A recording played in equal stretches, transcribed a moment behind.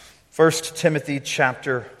1 Timothy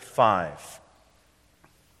chapter 5.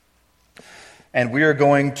 And we are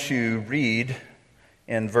going to read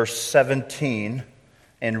in verse 17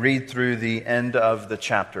 and read through the end of the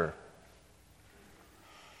chapter.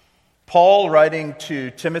 Paul, writing to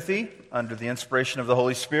Timothy under the inspiration of the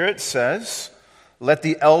Holy Spirit, says, "Let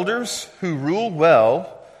the elders who rule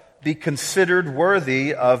well be considered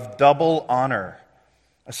worthy of double honor,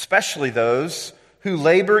 especially those who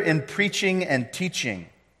labor in preaching and teaching.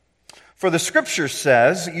 For the Scripture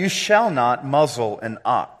says, 'You shall not muzzle an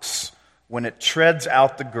ox when it treads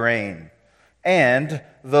out the grain, and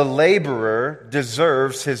the laborer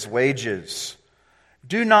deserves his wages.'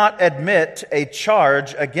 Do not admit a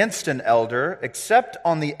charge against an elder except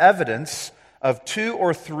on the evidence of 2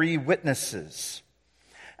 or 3 witnesses.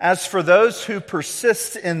 As for those who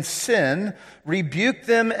persist in sin, rebuke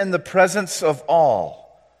them in the presence of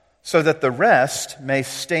all, so that the rest may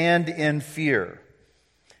stand in fear.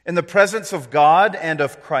 In the presence of God and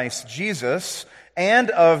of Christ Jesus and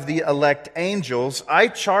of the elect angels, I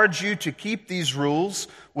charge you to keep these rules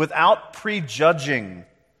without prejudging,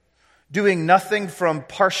 doing nothing from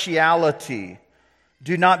partiality.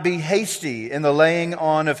 Do not be hasty in the laying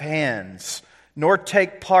on of hands, nor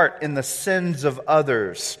take part in the sins of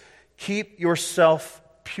others. Keep yourself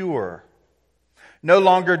pure. No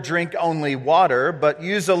longer drink only water, but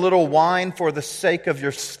use a little wine for the sake of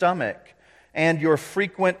your stomach and your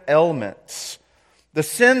frequent ailments. The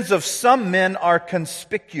sins of some men are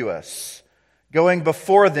conspicuous, going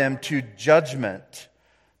before them to judgment,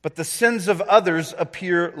 but the sins of others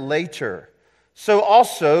appear later. So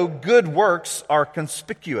also good works are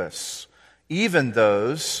conspicuous. Even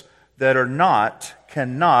those that are not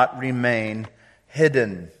cannot remain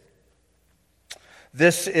hidden."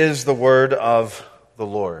 This is the word of the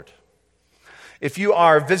Lord. If you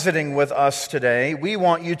are visiting with us today, we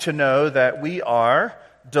want you to know that we are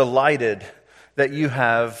delighted that you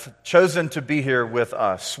have chosen to be here with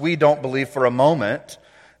us. We don't believe for a moment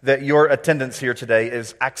that your attendance here today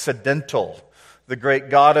is accidental. The great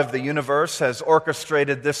God of the universe has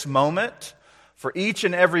orchestrated this moment for each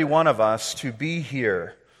and every one of us to be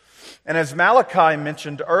here. And as Malachi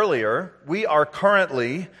mentioned earlier, we are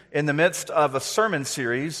currently in the midst of a sermon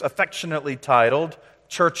series affectionately titled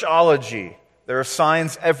Churchology. There are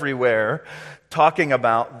signs everywhere talking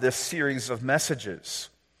about this series of messages.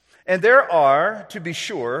 And there are, to be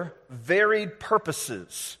sure, varied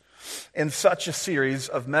purposes in such a series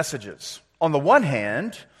of messages. On the one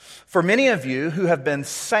hand, for many of you who have been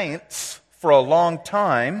saints for a long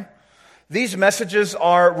time, these messages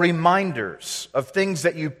are reminders of things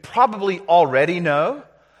that you probably already know,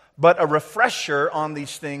 but a refresher on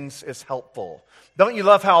these things is helpful. Don't you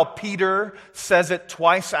love how Peter says it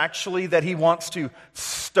twice, actually, that he wants to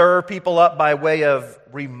stir people up by way of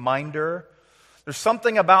reminder? There's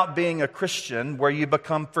something about being a Christian where you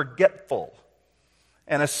become forgetful.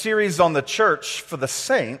 And a series on the church for the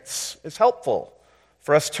saints is helpful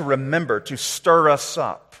for us to remember, to stir us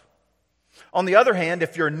up. On the other hand,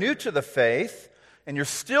 if you're new to the faith and you're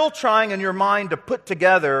still trying in your mind to put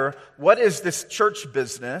together what is this church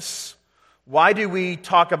business, why do we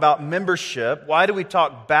talk about membership? Why do we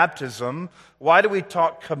talk baptism? Why do we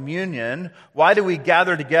talk communion? Why do we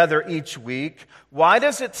gather together each week? Why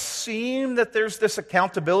does it seem that there's this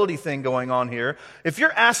accountability thing going on here? If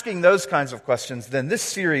you're asking those kinds of questions, then this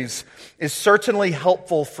series is certainly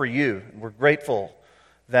helpful for you. We're grateful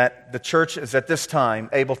that the church is at this time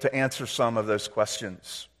able to answer some of those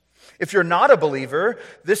questions. If you're not a believer,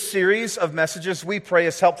 this series of messages we pray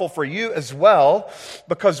is helpful for you as well,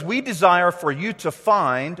 because we desire for you to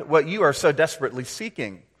find what you are so desperately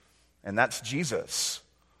seeking, and that's Jesus.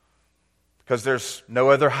 Because there's no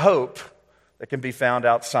other hope that can be found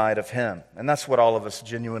outside of Him, and that's what all of us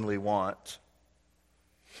genuinely want.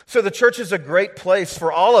 So the church is a great place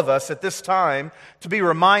for all of us at this time to be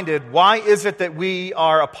reminded, why is it that we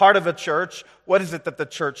are a part of a church? What is it that the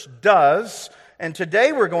church does? And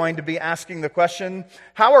today we're going to be asking the question,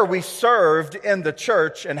 how are we served in the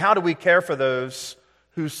church, and how do we care for those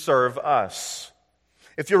who serve us?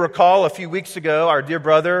 If you recall, a few weeks ago, our dear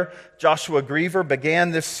brother Joshua Griever began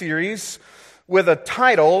this series with a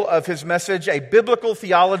title of his message, A Biblical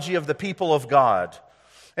Theology of the People of God.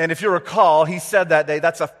 And if you recall, he said that day,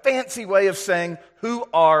 that's a fancy way of saying, who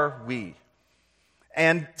are we?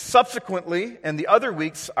 And subsequently, in the other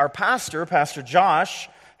weeks, our pastor, Pastor Josh,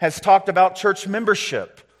 has talked about church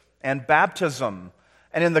membership and baptism.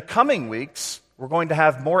 And in the coming weeks, we're going to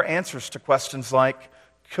have more answers to questions like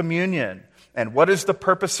communion and what is the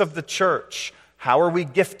purpose of the church? How are we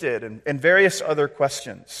gifted? And various other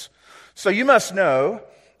questions. So you must know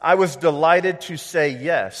I was delighted to say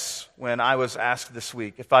yes when I was asked this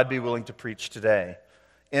week if I'd be willing to preach today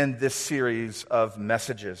in this series of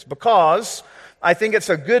messages, because I think it's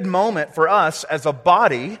a good moment for us as a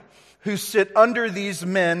body who sit under these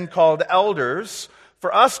men called elders,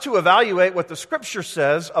 for us to evaluate what the Scripture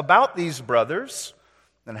says about these brothers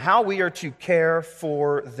and how we are to care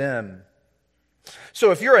for them. So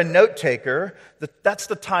if you're a note taker, that's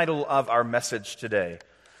the title of our message today.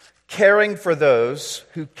 Caring for those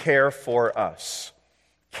who care for us.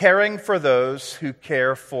 Caring for those who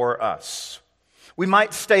care for us. We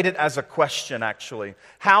might state it as a question, actually.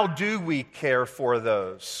 How do we care for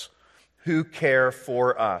those who care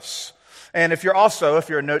for us? And if you're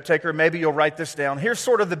a note taker, maybe you'll write this down. Here's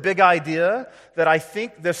sort of the big idea that I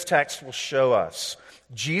think this text will show us.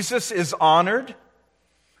 Jesus is honored,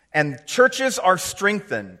 and churches are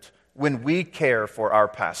strengthened when we care for our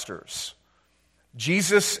pastors.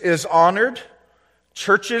 Jesus is honored,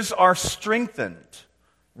 churches are strengthened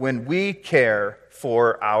when we care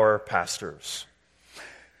for our pastors.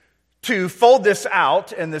 To fold this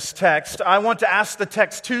out in this text, I want to ask the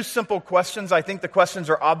text two simple questions. I think the questions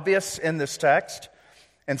are obvious in this text,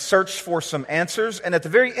 and search for some answers. And at the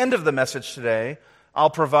very end of the message today, I'll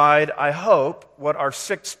provide, I hope, what are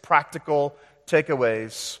 6 practical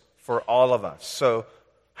takeaways for all of us. So,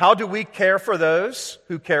 how do we care for those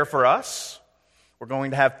who care for us? We're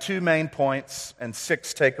going to have 2 main points and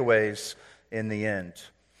 6 takeaways in the end.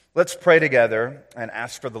 Let's pray together and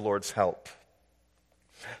ask for the Lord's help.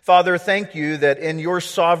 Father, thank you that in your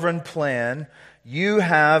sovereign plan, you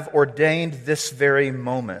have ordained this very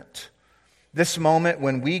moment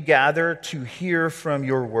when we gather to hear from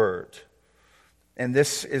your word. And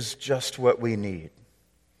this is just what we need.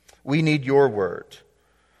 We need your word.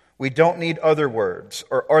 We don't need other words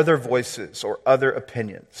or other voices or other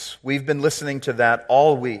opinions. We've been listening to that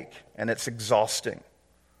all week, and it's exhausting.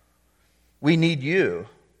 We need you.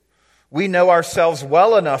 We know ourselves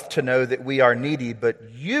well enough to know that we are needy,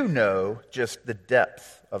 but you know just the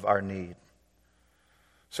depth of our need.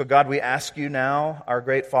 So God, we ask you now, our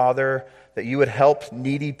great Father, that you would help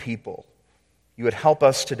needy people. You would help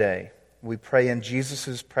us today. We pray in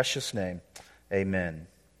Jesus' precious name. Amen.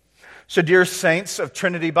 So dear saints of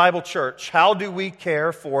Trinity Bible Church, how do we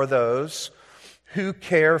care for those who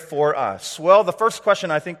care for us? Well, the first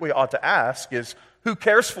question I think we ought to ask is, who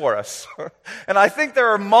cares for us? And I think there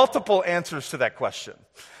are multiple answers to that question.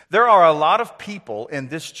 There are a lot of people in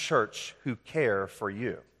this church who care for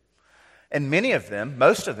you. And many of them,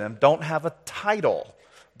 most of them, don't have a title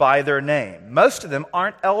by their name. Most of them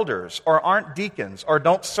aren't elders or aren't deacons or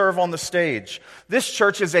don't serve on the stage. This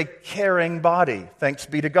church is a caring body, thanks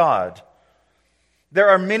be to God. There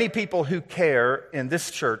are many people who care in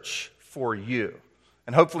this church for you.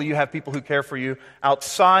 And hopefully you have people who care for you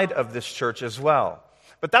outside of this church as well.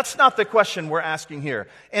 But that's not the question we're asking here.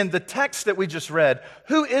 In the text that we just read,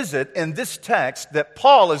 who is it in this text that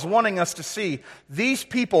Paul is wanting us to see these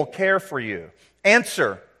people care for you?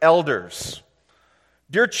 Answer, elders.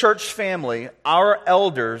 Dear church family, our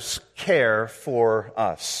elders care for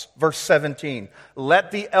us. Verse 17,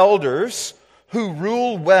 let the elders who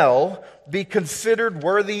rule well be considered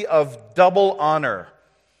worthy of double honor,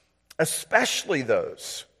 especially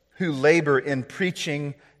those who labor in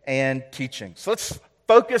preaching and teaching. So let's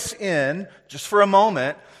focus in just for a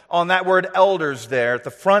moment on that word elders there at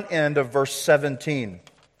the front end of verse 17.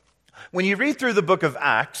 When you read through the book of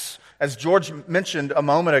Acts, as George mentioned a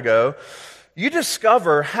moment ago, you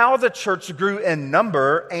discover how the church grew in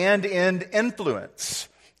number and in influence.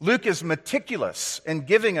 Luke is meticulous in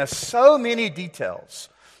giving us so many details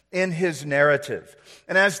in his narrative.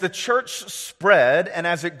 And as the church spread, and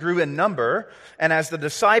as it grew in number, and as the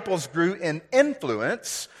disciples grew in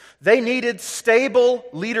influence, they needed stable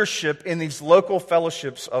leadership in these local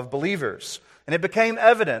fellowships of believers. And it became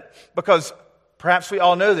evident because, perhaps we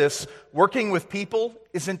all know this, working with people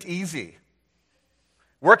isn't easy.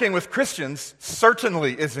 Working with Christians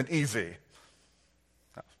certainly isn't easy.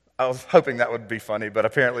 I was hoping that would be funny, but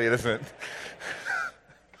apparently it isn't.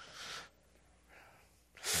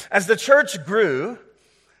 As the church grew,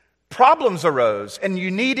 problems arose, and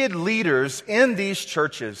you needed leaders in these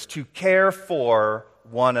churches to care for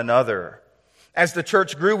one another. As the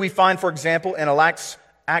church grew, we find, for example, in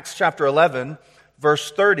Acts chapter 11,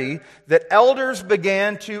 verse 30, that elders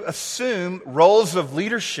began to assume roles of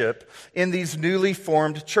leadership in these newly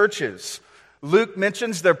formed churches. Luke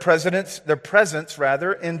mentions their presence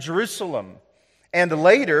in Jerusalem. And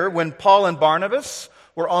later, when Paul and Barnabas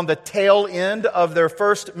were on the tail end of their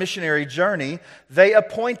first missionary journey, they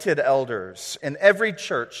appointed elders in every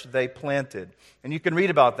church they planted. And you can read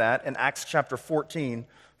about that in Acts chapter 14,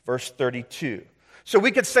 verse 32. So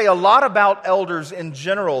we could say a lot about elders in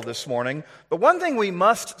general this morning, but one thing we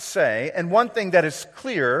must say, and one thing that is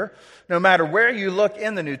clear, no matter where you look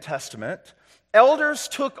in the New Testament, elders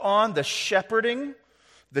took on the shepherding,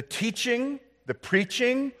 the teaching, the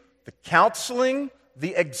preaching, the counseling,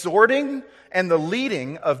 the exhorting, and the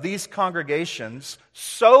leading of these congregations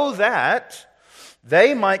so that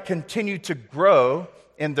they might continue to grow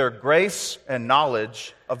in their grace and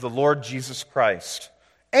knowledge of the Lord Jesus Christ.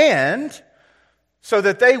 And so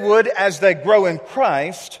that they would, as they grow in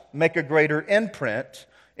Christ, make a greater imprint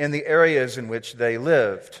in the areas in which they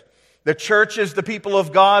lived. The church is the people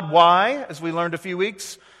of God. Why? As we learned a few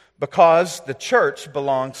weeks, because the church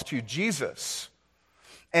belongs to Jesus.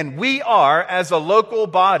 And we are, as a local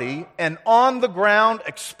body, an on-the-ground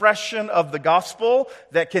expression of the gospel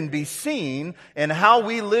that can be seen in how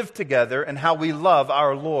we live together and how we love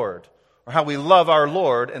our Lord, or how we love our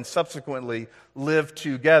Lord and subsequently live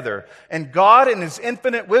together. And God, in His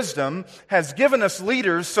infinite wisdom, has given us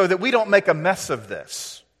leaders so that we don't make a mess of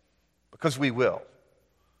this, because we will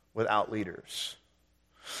without leaders.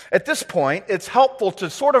 At this point, it's helpful to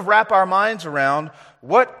sort of wrap our minds around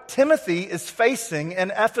what Timothy is facing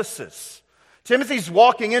in Ephesus. Timothy's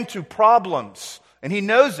walking into problems, and he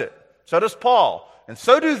knows it. So does Paul, and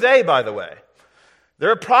so do they, by the way. There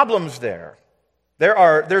are problems there.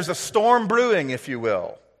 There's a storm brewing, if you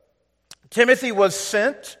will. Timothy was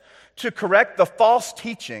sent to correct the false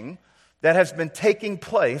teaching that has been taking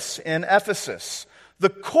place in Ephesus. The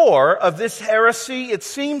core of this heresy, it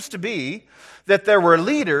seems to be that there were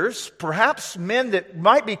leaders, perhaps men that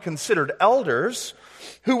might be considered elders,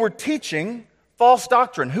 who were teaching false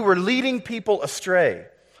doctrine, who were leading people astray.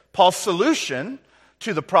 Paul's solution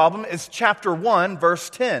to the problem is chapter 1, verse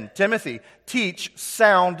 10. Timothy, teach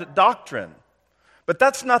sound doctrine. But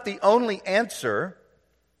that's not the only answer,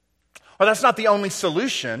 or that's not the only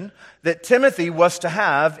solution that Timothy was to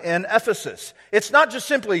have in Ephesus. It's not just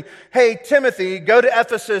simply, hey, Timothy, go to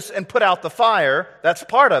Ephesus and put out the fire. That's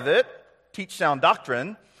part of it, teach sound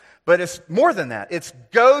doctrine. But it's more than that. It's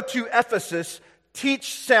go to Ephesus,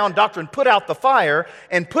 teach sound doctrine, put out the fire,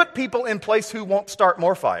 and put people in place who won't start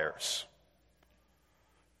more fires.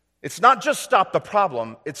 It's not just stop the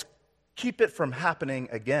problem, it's keep it from happening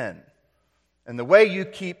again. And the way you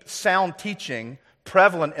keep sound teaching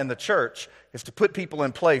prevalent in the church is to put people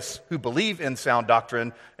in place who believe in sound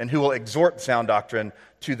doctrine and who will exhort sound doctrine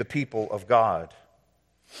to the people of God.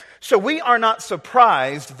 So we are not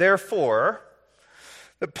surprised, therefore,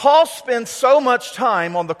 that Paul spends so much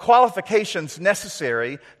time on the qualifications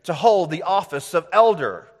necessary to hold the office of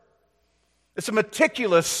elder. It's a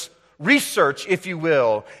meticulous research, if you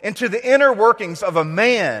will, into the inner workings of a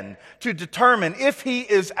man to determine if he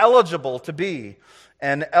is eligible to be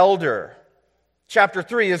an elder. Chapter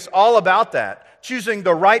 3 is all about that, choosing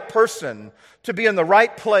the right person to be in the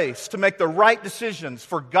right place, to make the right decisions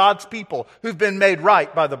for God's people who've been made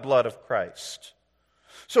right by the blood of Christ.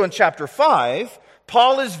 So in chapter 5,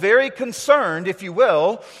 Paul is very concerned, if you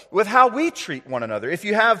will, with how we treat one another. If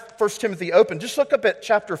you have 1 Timothy open, just look up at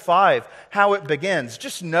chapter 5, how it begins.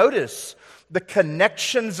 Just notice the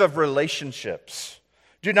connections of relationships.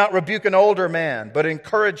 Do not rebuke an older man, but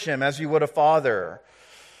encourage him as you would a father.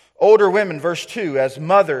 Older women, verse 2, as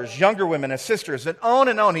mothers, younger women as sisters, and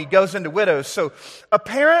on he goes into widows. So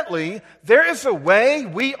apparently, there is a way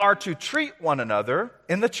we are to treat one another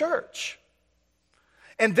in the church.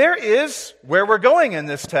 And there is, where we're going in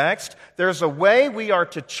this text, there's a way we are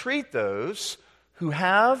to treat those who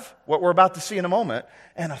have, what we're about to see in a moment,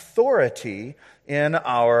 an authority in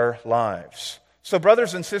our lives. So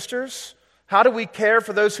brothers and sisters, how do we care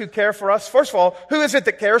for those who care for us? First of all, who is it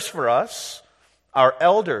that cares for us? Our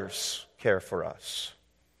elders care for us.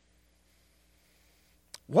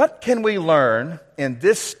 What can we learn in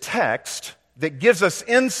this text that gives us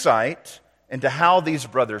insight into how these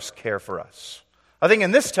brothers care for us? I think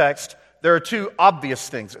in this text, there are two obvious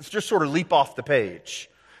things. Let's just sort of leap off the page.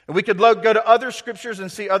 And we could go to other scriptures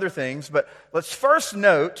and see other things, but let's first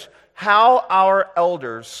note how our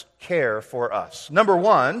elders care for us. Number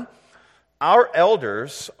one, our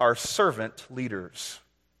elders are servant leaders.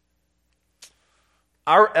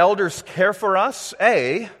 Our elders care for us,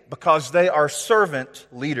 because they are servant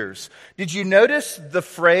leaders. Did you notice the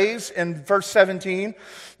phrase in verse 17?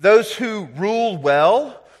 Those who rule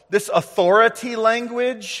well, this authority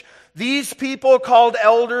language. These people called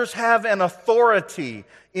elders have an authority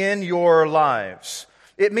in your lives.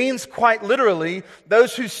 It means quite literally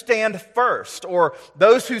those who stand first, or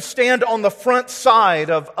those who stand on the front side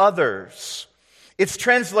of others. It's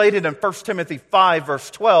translated in 1 Timothy 5,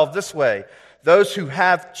 verse 12 this way: those who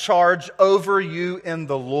have charge over you in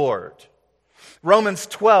the Lord. Romans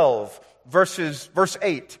 12, verse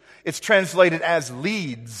 8, it's translated as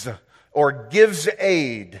leads or gives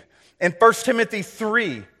aid. In 1 Timothy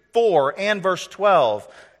 3, 4, and verse 12,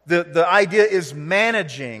 the idea is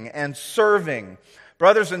managing and serving.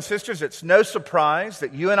 Brothers and sisters, it's no surprise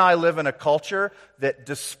that you and I live in a culture that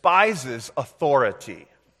despises authority.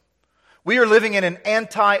 We are living in an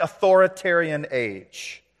anti-authoritarian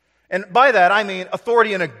age. And by that, I mean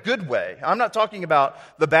authority in a good way. I'm not talking about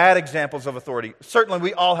the bad examples of authority. Certainly,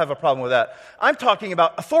 we all have a problem with that. I'm talking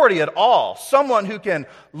about authority at all. Someone who can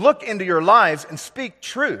look into your lives and speak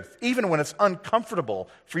truth, even when it's uncomfortable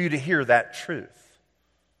for you to hear that truth.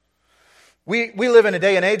 We live in a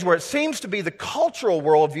day and age where it seems to be the cultural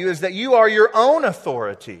worldview is that you are your own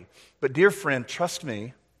authority. But dear friend, trust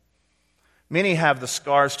me, many have the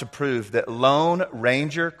scars to prove that Lone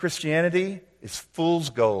Ranger Christianity is fool's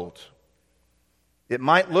gold. It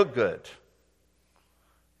might look good.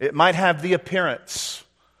 It might have the appearance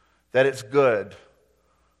that it's good,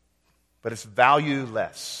 but it's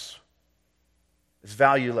valueless. It's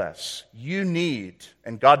valueless. You need,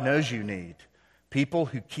 and God knows you need, people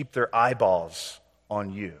who keep their eyeballs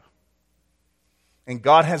on you. And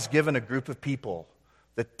God has given a group of people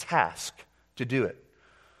the task to do it.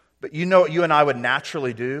 But you know what you and I would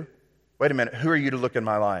naturally do? Wait a minute, who are you to look in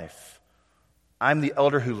my life? I'm the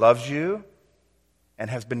elder who loves you and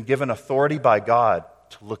has been given authority by God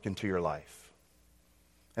to look into your life.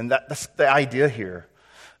 And that's the idea here.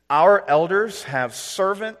 Our elders have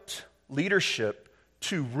servant leadership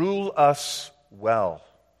to rule us well.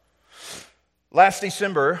 Last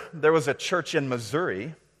December, there was a church in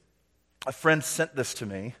Missouri. A friend sent this to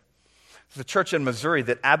me. It's a church in Missouri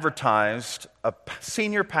that advertised a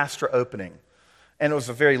senior pastor opening. And it was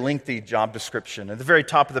a very lengthy job description. At the very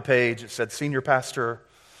top of the page, it said senior pastor.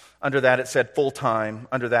 Under that, it said full-time.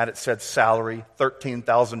 Under that, it said salary,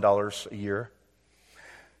 $13,000 a year.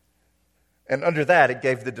 And under that, it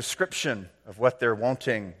gave the description of what they're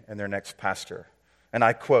wanting in their next pastor. And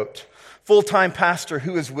I quote, full-time pastor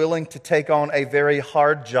who is willing to take on a very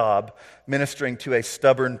hard job ministering to a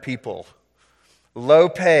stubborn people. Low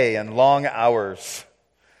pay and long hours.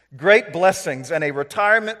 Great blessings and a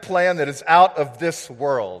retirement plan that is out of this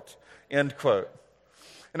world. End quote.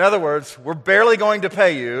 In other words, we're barely going to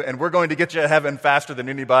pay you and we're going to get you to heaven faster than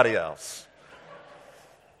anybody else.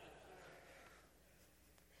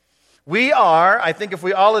 We are, I think if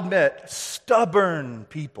we all admit, stubborn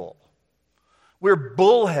people. We're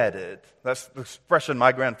bullheaded. That's the expression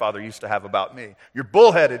my grandfather used to have about me. You're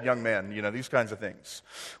bullheaded, young man. You know, these kinds of things.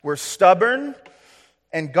 We're stubborn.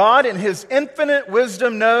 And God, in His infinite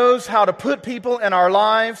wisdom, knows how to put people in our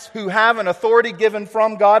lives who have an authority given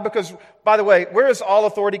from God. Because, by the way, where is all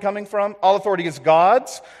authority coming from? All authority is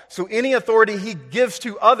God's. So any authority He gives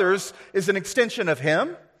to others is an extension of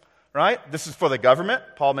Him, right? This is for the government,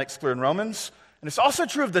 Paul makes clear in Romans. And it's also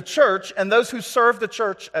true of the church and those who serve the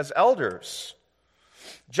church as elders.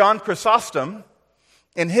 John Chrysostom,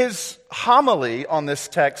 in his homily on this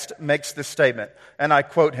text, makes this statement, and I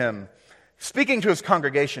quote him. Speaking to his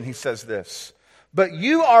congregation, he says this, "But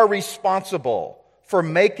you are responsible for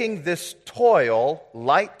making this toil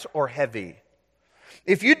light or heavy.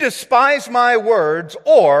 If you despise my words,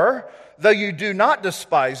 or, though you do not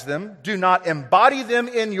despise them, do not embody them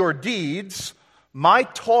in your deeds, my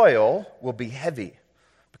toil will be heavy,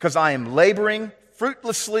 because I am laboring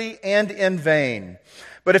fruitlessly and in vain.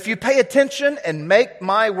 But if you pay attention and make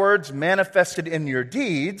my words manifested in your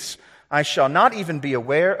deeds, I shall not even be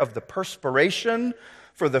aware of the perspiration,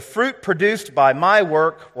 for the fruit produced by my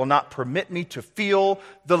work will not permit me to feel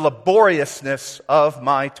the laboriousness of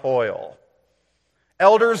my toil."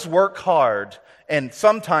 Elders work hard, and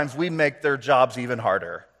sometimes we make their jobs even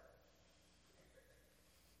harder.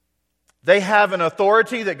 They have an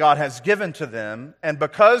authority that God has given to them, and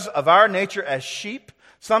because of our nature as sheep,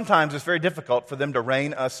 sometimes it's very difficult for them to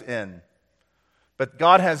rein us in. But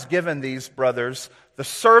God has given these brothers the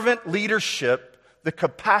servant leadership, the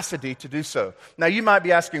capacity to do so. Now you might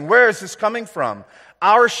be asking, where is this coming from?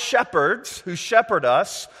 Our shepherds who shepherd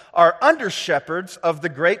us are under shepherds of the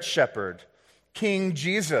great shepherd, King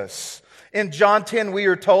Jesus. In John 10, we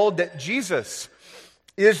are told that Jesus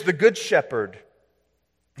is the good shepherd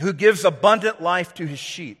who gives abundant life to his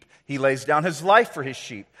sheep. He lays down his life for his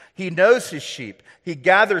sheep. He knows his sheep. He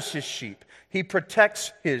gathers his sheep. He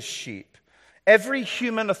protects his sheep. Every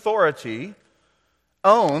human authority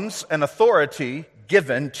owns an authority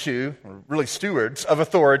given to, or really stewards of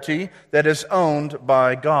authority that is owned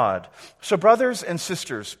by God. So brothers and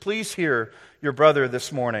sisters, please hear your brother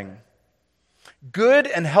this morning. Good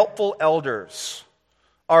and helpful elders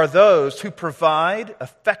are those who provide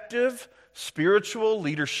effective spiritual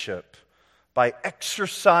leadership by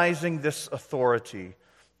exercising this authority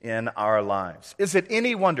in our lives. Is it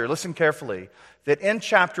any wonder, listen carefully, that in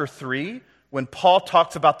chapter 3, when Paul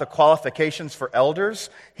talks about the qualifications for elders,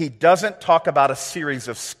 he doesn't talk about a series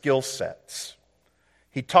of skill sets.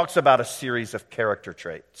 He talks about a series of character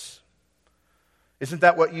traits. Isn't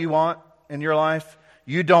that what you want in your life?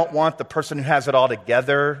 You don't want the person who has it all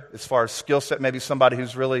together as far as skill set, maybe somebody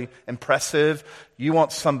who's really impressive. You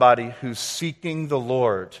want somebody who's seeking the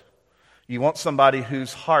Lord. You want somebody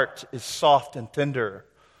whose heart is soft and tender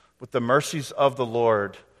with the mercies of the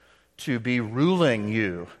Lord to be ruling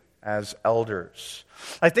you as elders.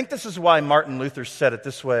 I think this is why Martin Luther said it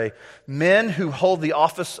this way: men who hold the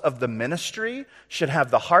office of the ministry should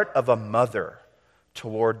have the heart of a mother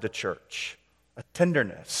toward the church, a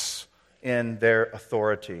tenderness in their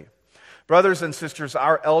authority. Brothers and sisters,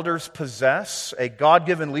 our elders possess a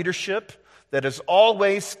God-given leadership that is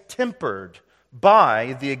always tempered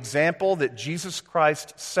by the example that Jesus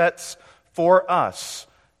Christ sets for us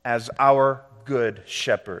as our good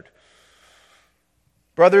shepherd.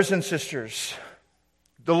 Brothers and sisters,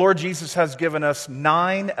 the Lord Jesus has given us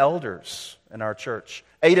 9 elders in our church.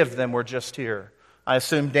 8 of them were just here. I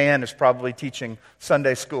assume Dan is probably teaching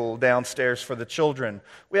Sunday school downstairs for the children.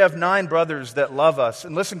 We have 9 brothers that love us.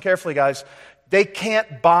 And listen carefully, guys. They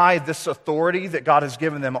can't buy this authority that God has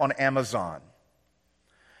given them on Amazon.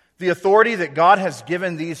 The authority that God has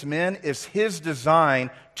given these men is His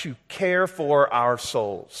design to care for our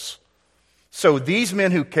souls. So these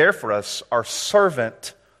men who care for us are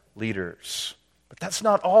servant leaders. But that's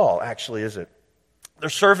not all, actually, is it? They're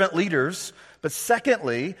servant leaders. But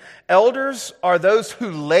secondly, elders are those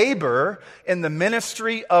who labor in the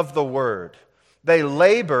ministry of the Word. They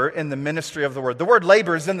labor in the ministry of the Word. The word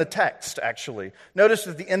labor is in the text, actually. Notice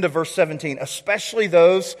at the end of verse 17, especially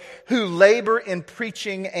those who labor in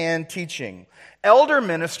preaching and teaching. Elder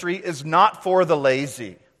ministry is not for the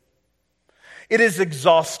lazy. It is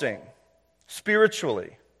exhausting,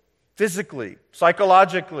 spiritually, physically,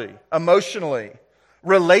 psychologically, emotionally,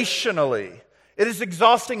 relationally. It is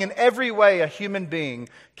exhausting in every way a human being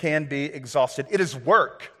can be exhausted. It is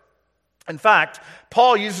work. In fact,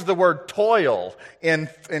 Paul uses the word toil in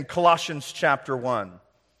Colossians chapter 1.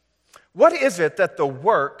 What is it that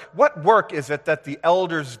what work is it that the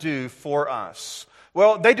elders do for us?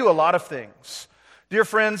 Well, they do a lot of things. Dear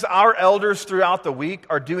friends, our elders throughout the week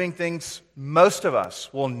are doing things most of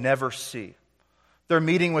us will never see. They're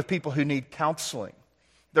meeting with people who need counseling.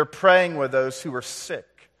 They're praying with those who are sick.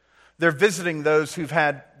 They're visiting those who've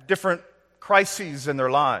had different crises in their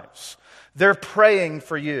lives. They're praying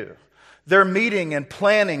for you. They're meeting and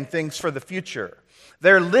planning things for the future.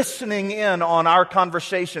 They're listening in on our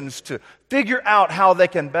conversations to figure out how they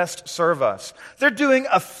can best serve us. They're doing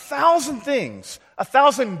 1,000 things,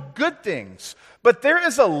 1,000 good things. But there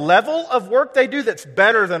is a level of work they do that's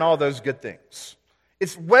better than all those good things.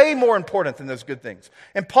 It's way more important than those good things.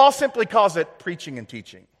 And Paul simply calls it preaching and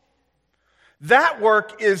teaching. That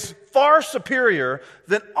work is far superior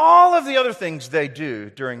than all of the other things they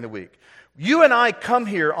do during the week. You and I come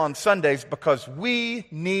here on Sundays because we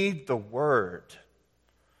need the Word.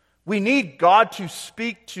 We need God to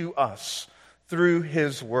speak to us through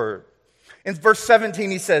His Word. In verse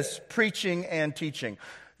 17, he says, preaching and teaching.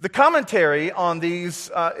 The commentary on these,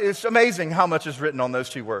 it's amazing how much is written on those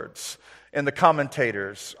 2 words in the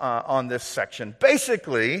commentators on this section.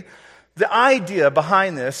 Basically, the idea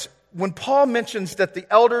behind this, when Paul mentions that the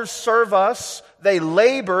elders serve us, they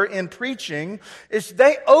labor in preaching, is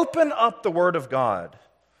they open up the Word of God.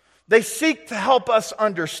 They seek to help us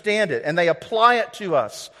understand it, and they apply it to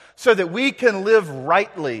us so that we can live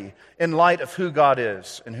rightly in light of who God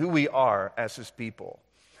is and who we are as His people.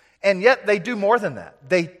 And yet they do more than that.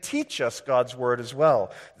 They teach us God's Word as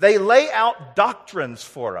well. They lay out doctrines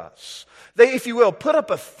for us. They, if you will, put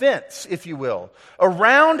up a fence, if you will,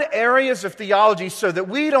 around areas of theology so that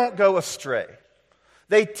we don't go astray.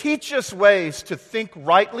 They teach us ways to think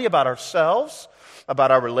rightly about ourselves,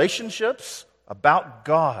 about our relationships, about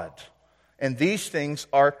God. And these things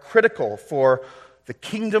are critical for the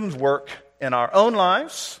kingdom's work in our own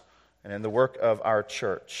lives and in the work of our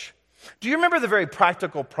church. Do you remember the very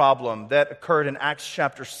practical problem that occurred in Acts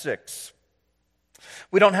chapter 6?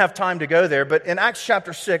 We don't have time to go there, but in Acts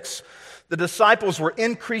chapter 6, the disciples were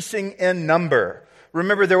increasing in number.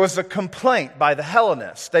 Remember, there was a complaint by the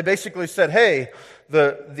Hellenists. They basically said, hey,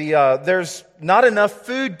 there's not enough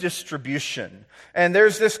food distribution. And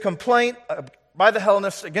there's this complaint by the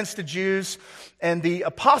Hellenists against the Jews, and the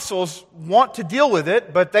apostles want to deal with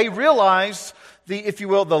it, but they realize if you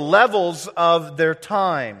will, the levels of their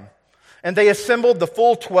time. And they assembled the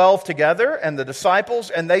full 12 together and the disciples,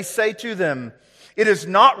 and they say to them, it is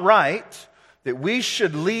not right that we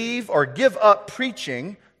should leave or give up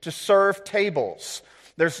preaching to serve tables.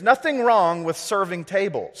 There's nothing wrong with serving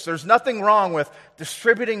tables. There's nothing wrong with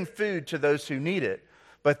distributing food to those who need it.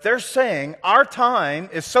 But they're saying our time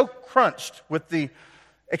is so crunched with the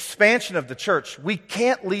expansion of the church, we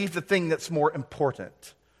can't leave the thing that's more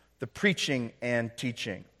important, the preaching and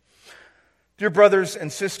teaching. Dear brothers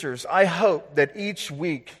and sisters, I hope that each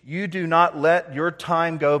week you do not let your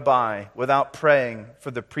time go by without praying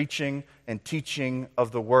for the preaching and teaching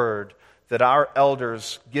of the Word that our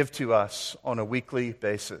elders give to us on a weekly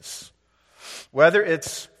basis. Whether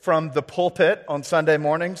it's from the pulpit on Sunday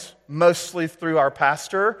mornings, mostly through our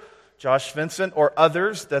pastor, Josh Vincent, or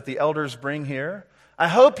others that the elders bring here, I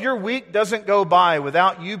hope your week doesn't go by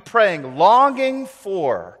without you praying, longing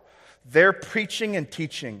for their preaching and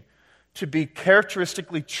teaching to be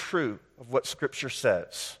characteristically true of what Scripture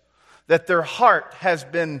says. That their heart has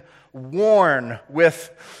been worn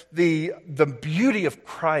with the beauty of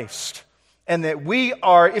Christ, and that we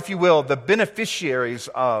are, if you will, the beneficiaries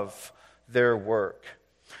of their work.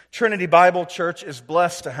 Trinity Bible Church is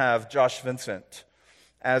blessed to have Josh Vincent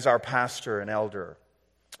as our pastor and elder,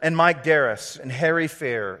 and Mike Darris, and Harry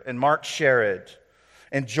Fair, and Mark Sherrod,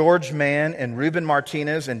 and George Mann, and Ruben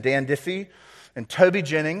Martinez, and Dan Diffie, and Toby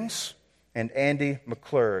Jennings, and Andy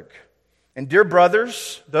McClurg. And dear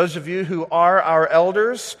brothers, those of you who are our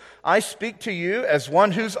elders, I speak to you as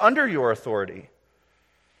one who's under your authority,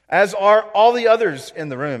 as are all the others in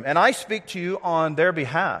the room. And I speak to you on their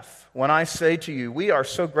behalf when I say to you, we are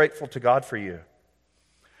so grateful to God for you.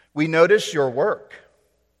 We notice your work.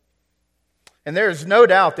 And there is no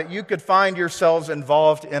doubt that you could find yourselves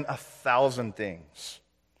involved in 1,000 things,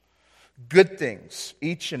 good things,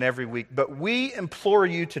 each and every week. But we implore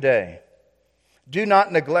you today, do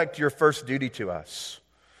not neglect your first duty to us.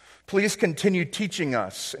 Please continue teaching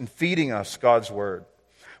us and feeding us God's Word.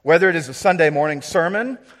 Whether it is a Sunday morning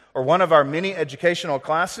sermon or one of our many educational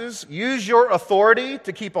classes, use your authority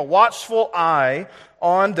to keep a watchful eye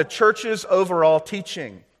on the church's overall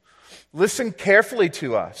teaching. Listen carefully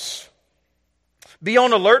to us. Be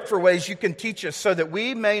on alert for ways you can teach us so that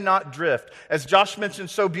we may not drift. As Josh mentioned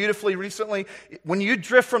so beautifully recently, when you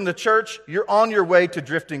drift from the church, you're on your way to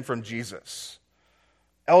drifting from Jesus.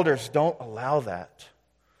 Elders, don't allow that.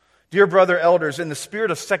 Dear brother elders, in the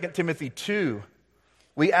spirit of 2 Timothy 2,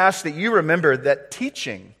 we ask that you remember that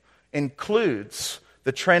teaching includes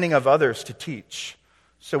the training of others to teach.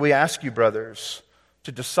 So we ask you, brothers,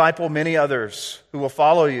 to disciple many others who will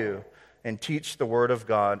follow you and teach the Word of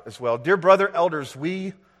God as well. Dear brother elders,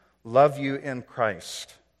 we love you in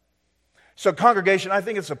Christ. So congregation, I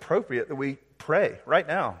think it's appropriate that we pray right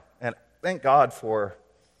now and thank God for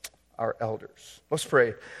our elders. Let's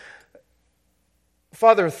pray.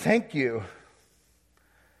 Father, thank you.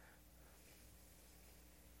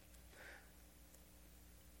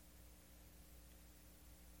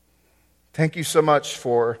 Thank you so much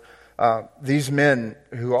for these men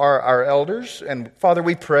who are our elders. And Father,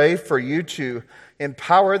 we pray for you to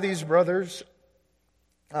empower these brothers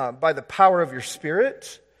by the power of your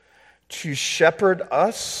Spirit to shepherd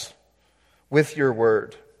us with your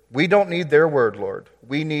word. We don't need their word, Lord.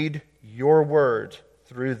 We need your word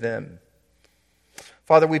through them.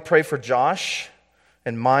 Father, we pray for Josh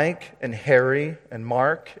and Mike and Harry and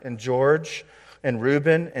Mark and George and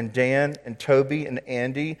Reuben and Dan and Toby and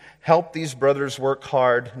Andy. Help these brothers work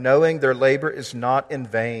hard, knowing their labor is not in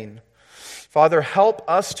vain. Father, help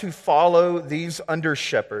us to follow these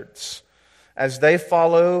under-shepherds as they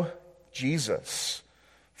follow Jesus.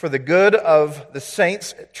 For the good of the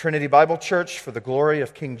saints at Trinity Bible Church, for the glory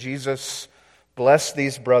of King Jesus, bless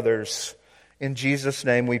these brothers. In Jesus'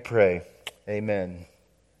 name we pray. Amen.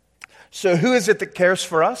 So who is it that cares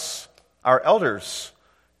for us? Our elders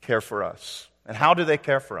care for us. And how do they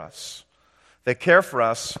care for us? They care for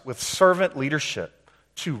us with servant leadership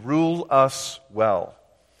to rule us well.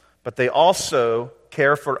 But they also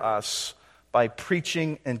care for us by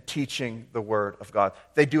preaching and teaching the Word of God.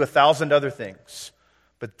 They do 1,000 other things,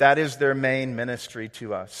 but that is their main ministry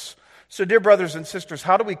to us. So, dear brothers and sisters,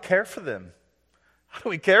 how do we care for them? How do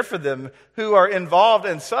we care for them who are involved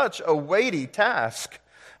in such a weighty task?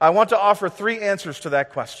 I want to offer 3 answers to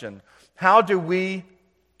that question. How do we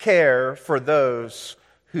care for those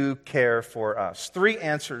who care for us? 3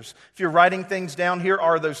 answers. If you're writing things down, here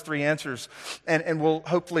are those 3 answers, and we'll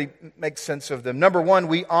hopefully make sense of them. Number 1,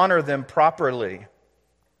 we honor them properly.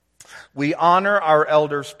 We honor our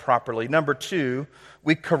elders properly. Number 2,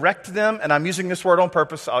 we correct them, and I'm using this word on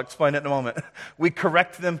purpose. I'll explain it in a moment. We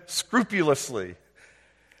correct them scrupulously.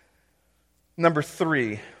 Number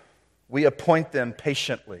 3, we appoint them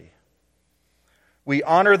patiently. We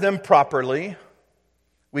honor them properly.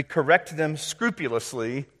 We correct them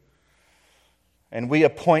scrupulously, and we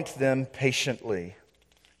appoint them patiently.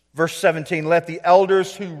 Verse 17, let the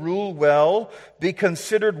elders who rule well be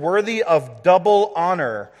considered worthy of double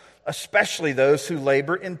honor, especially those who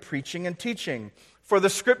labor in preaching and teaching. For the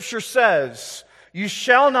Scripture says, you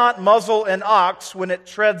shall not muzzle an ox when it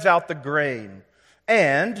treads out the grain,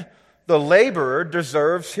 and the laborer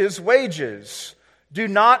deserves his wages. Do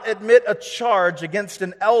not admit a charge against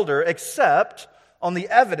an elder except on the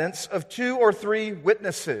evidence of 2 or 3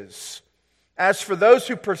 witnesses. As for those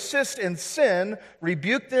who persist in sin,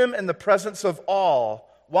 rebuke them in the presence of all.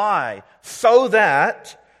 Why? So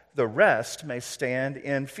that the rest may stand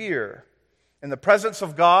in fear. In the presence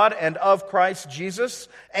of God and of Christ Jesus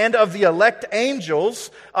and of the elect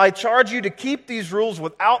angels, I charge you to keep these rules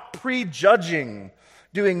without prejudging,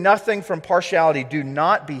 doing nothing from partiality. Do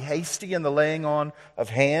not be hasty in the laying on of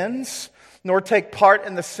hands, nor take part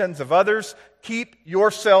in the sins of others. Keep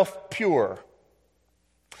yourself pure.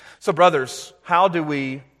 So, brothers, how do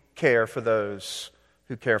we care for those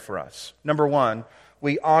who care for us? Number one,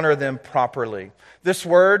 we honor them properly. This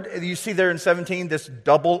word, you see there in 17, this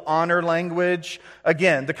double honor language.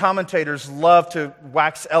 Again, the commentators love to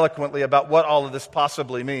wax eloquently about what all of this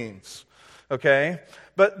possibly means. Okay?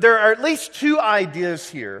 But there are at least 2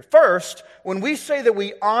 ideas here. First, when we say that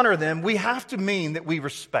we honor them, we have to mean that we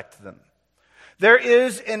respect them. There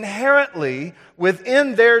is inherently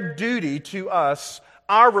within their duty to us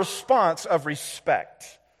our response of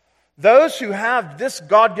respect. Those who have this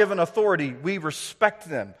God-given authority, we respect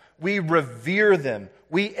them, we revere them,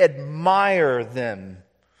 we admire them.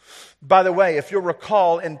 By the way, if you'll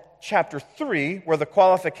recall in chapter 3, where the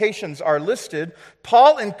qualifications are listed,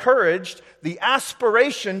 Paul encouraged the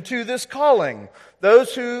aspiration to this calling.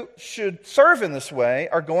 Those who should serve in this way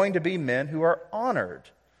are going to be men who are honored.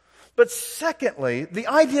 But secondly, the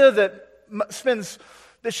idea that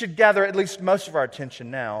should gather at least most of our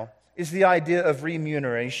attention now is the idea of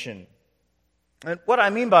remuneration. And what I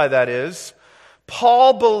mean by that is,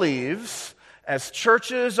 Paul believes, as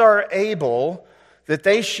churches are able, that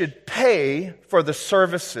they should pay for the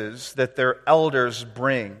services that their elders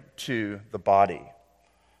bring to the body.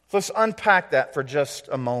 So let's unpack that for just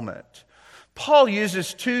a moment. Paul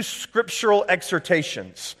uses 2 scriptural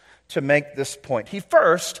exhortations to make this point. He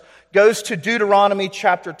first goes to Deuteronomy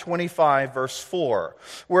chapter 25, verse 4,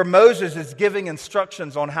 where Moses is giving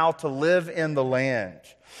instructions on how to live in the land.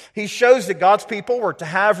 He shows that God's people were to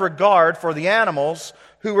have regard for the animals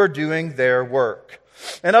who were doing their work.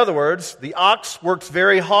 In other words, the ox works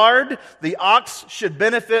very hard. The ox should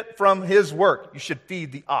benefit from his work. You should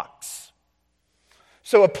feed the ox.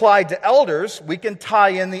 So applied to elders, we can tie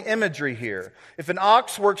in the imagery here. If an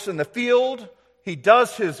ox works in the field, he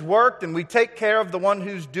does his work, and we take care of the one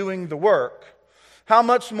who's doing the work. How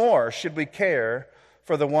much more should we care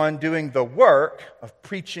for the one doing the work of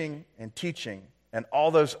preaching and teaching and all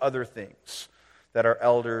those other things that our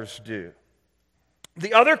elders do?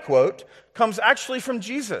 The other quote comes actually from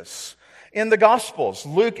Jesus in the Gospels,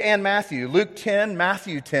 Luke and Matthew. Luke 10,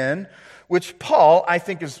 Matthew 10, which Paul, I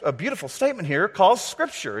think is a beautiful statement here, calls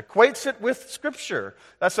Scripture, equates it with Scripture.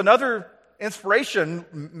 That's another inspiration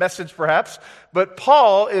message perhaps, but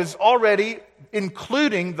Paul is already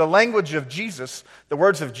including the language of Jesus, the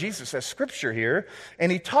words of Jesus as Scripture here,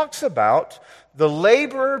 and he talks about the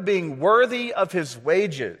laborer being worthy of his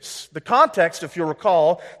wages. The context, if you'll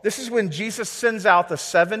recall, this is when Jesus sends out the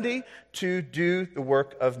 70 to do the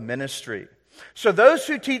work of ministry. So those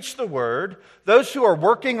who teach the word, those who are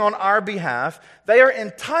working on our behalf, they are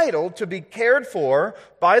entitled to be cared for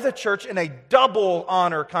by the church in a double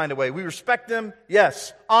honor kind of way. We respect them,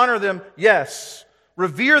 yes. Honor them, yes.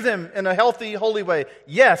 Revere them in a healthy, holy way,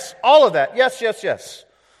 yes. All of that, yes, yes, yes.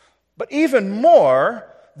 But even more,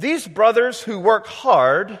 these brothers who work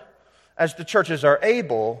hard, as the churches are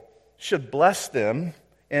able, should bless them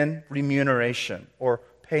in remuneration or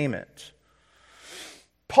payment.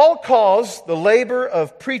 Paul calls the labor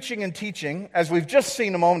of preaching and teaching, as we've just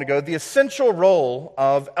seen a moment ago, the essential role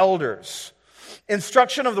of elders.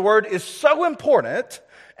 Instruction of the word is so important,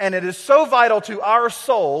 and it is so vital to our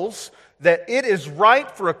souls, that it is right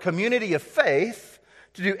for a community of faith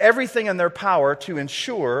to do everything in their power to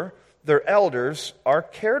ensure their elders are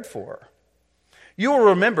cared for. You will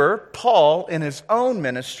remember Paul, in his own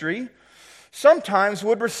ministry, sometimes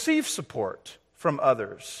would receive support from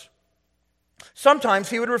others. Sometimes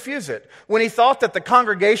he would refuse it. When he thought that the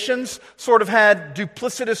congregations sort of had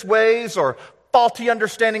duplicitous ways or faulty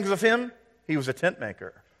understandings of him, he was a tent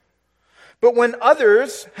maker. But when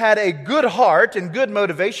others had a good heart and good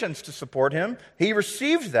motivations to support him, he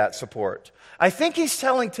received that support. I think he's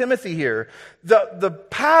telling Timothy here, the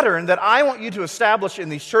pattern that I want you to establish in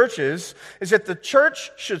these churches is that the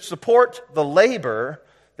church should support the labor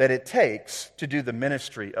that it takes to do the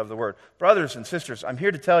ministry of the Word. Brothers and sisters, I'm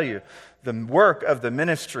here to tell you, the work of the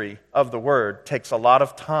ministry of the Word takes a lot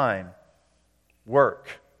of time, work,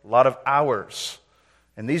 a lot of hours.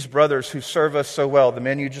 And these brothers who serve us so well, the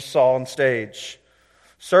men you just saw on stage,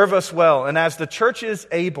 serve us well. And as the church is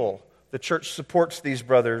able, the church supports these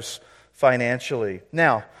brothers financially.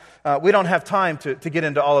 Now, we don't have time to get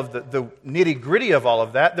into all of the nitty-gritty of all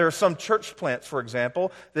of that. There are some church plants, for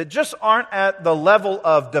example, that just aren't at the level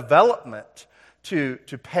of development to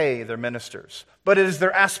pay their ministers. But it is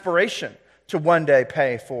their aspiration to one day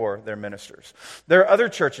pay for their ministers. There are other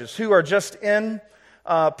churches who are just in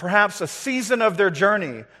perhaps a season of their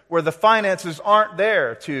journey where the finances aren't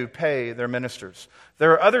there to pay their ministers.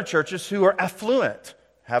 There are other churches who are affluent,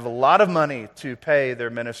 have a lot of money to pay their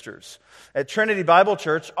ministers. At Trinity Bible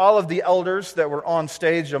Church, all of the elders that were on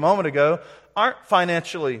stage a moment ago aren't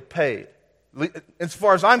financially paid, as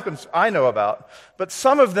far as I know about, but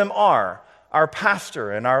some of them are. Our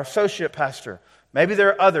pastor and our associate pastor. Maybe there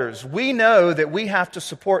are others. We know that we have to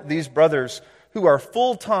support these brothers who are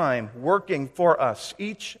full-time working for us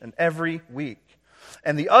each and every week.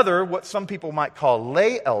 And the other, what some people might call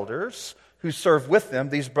lay elders, who serve with them,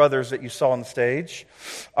 these brothers that you saw on the stage,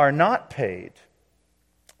 are not paid.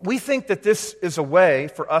 We think that this is a way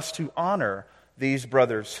for us to honor these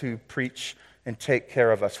brothers who preach and take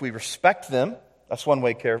care of us. We respect them. That's one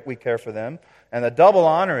way we care for them. And the double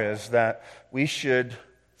honor is that we should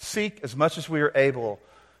seek as much as we are able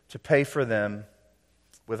to pay for them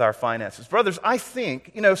with our finances. Brothers, I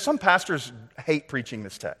think, some pastors hate preaching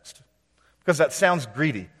this text because that sounds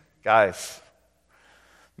greedy. Guys,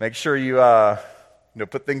 make sure you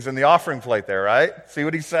put things in the offering plate there, right? See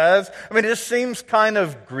what he says? I mean, it just seems kind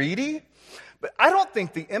of greedy. But I don't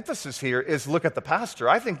think the emphasis here is look at the pastor.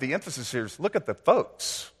 I think the emphasis here is look at the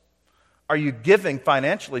folks. Are you giving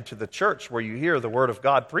financially to the church where you hear the Word of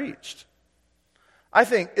God preached? I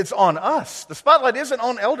think it's on us. The spotlight isn't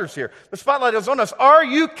on elders here. The spotlight is on us. Are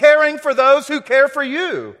you caring for those who care for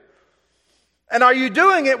you? And are you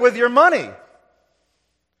doing it with your money?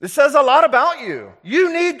 This says a lot about you.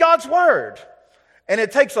 You need God's Word. And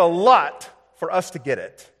it takes a lot for us to get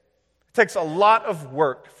it. It takes a lot of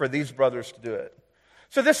work for these brothers to do it.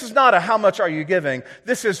 So this is not a how much are you giving.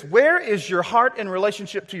 This is where is your heart in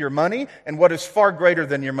relationship to your money and what is far greater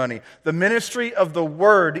than your money. The ministry of the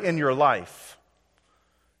Word in your life.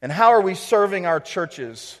 And how are we serving our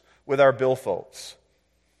churches with our billfolds?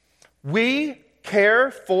 We care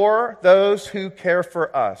for those who care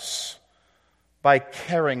for us by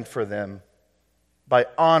caring for them, by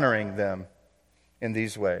honoring them in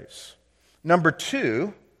these ways. Number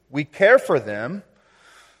 2, we care for them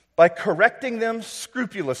by correcting them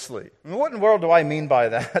scrupulously. And what in the world do I mean by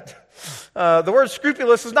that? The word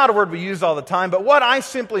scrupulous is not a word we use all the time, but what I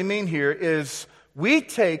simply mean here is we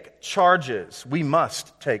take charges. We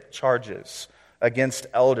must take charges against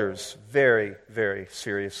elders very, very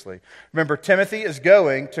seriously. Remember, Timothy is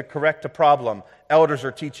going to correct a problem. Elders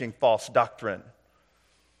are teaching false doctrine.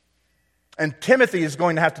 And Timothy is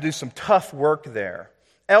going to have to do some tough work there.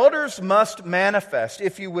 Elders must manifest,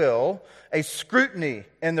 if you will, a scrutiny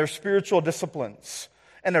in their spiritual disciplines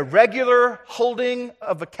and a regular holding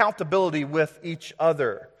of accountability with each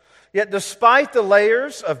other. Yet despite the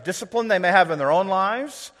layers of discipline they may have in their own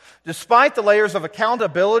lives, despite the layers of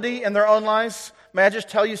accountability in their own lives, may I just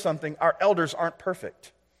tell you something? Our elders aren't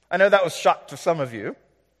perfect. I know that was a shock to some of you.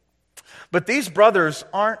 But these brothers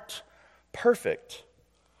aren't perfect.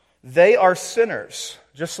 They are sinners,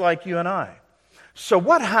 just like you and I. So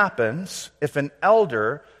what happens if an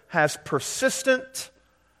elder has persistent,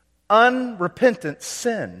 unrepentant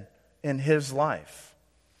sin in his life?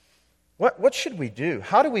 What should we do?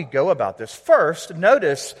 How do we go about this? First,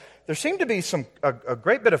 notice there seemed to be a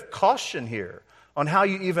great bit of caution here on how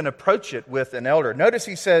you even approach it with an elder. Notice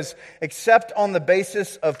he says, except on the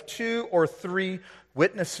basis of 2 or 3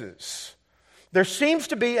 witnesses. There seems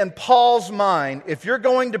to be in Paul's mind, if you're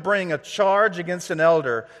going to bring a charge against an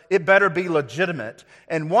elder, it better be legitimate.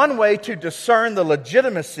 And one way to discern the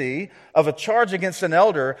legitimacy of a charge against an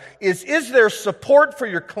elder is there support for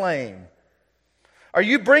your claim? Are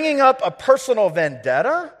you bringing up a personal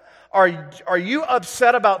vendetta? Are you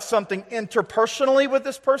upset about something interpersonally with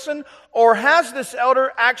this person? Or has this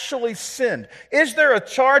elder actually sinned? Is there a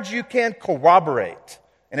charge you can corroborate?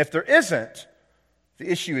 And if there isn't, the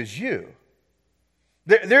issue is you.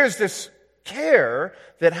 There is this care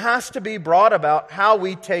that has to be brought about how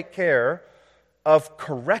we take care of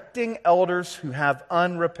correcting elders who have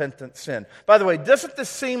unrepentant sin. By the way, doesn't this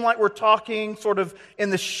seem like we're talking sort of in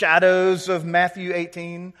the shadows of Matthew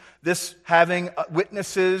 18? This having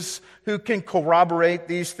witnesses who can corroborate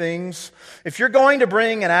these things? If you're going to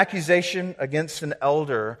bring an accusation against an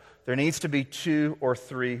elder, there needs to be 2 or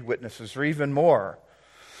 3 witnesses, or even more.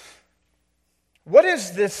 What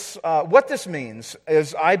this means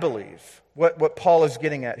is, I believe, what Paul is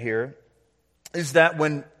getting at here, is that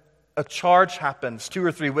when a charge happens, 2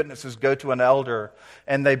 or 3 witnesses go to an elder,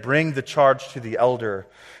 and they bring the charge to the elder,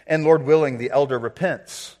 and Lord willing, the elder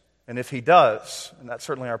repents. And if he does, and that's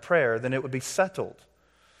certainly our prayer, then it would be settled.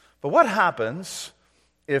 But what happens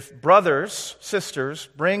if brothers, sisters,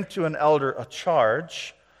 bring to an elder a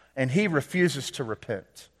charge, and he refuses to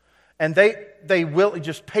repent? And they will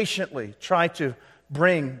just patiently try to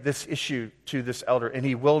bring this issue to this elder, and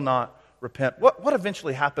he will not repent. What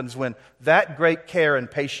eventually happens when that great care and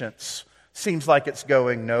patience seems like it's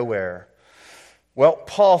going nowhere? Well,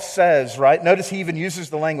 Paul says, right? Notice he even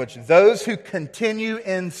uses the language, those who continue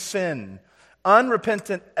in sin.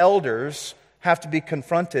 Unrepentant elders have to be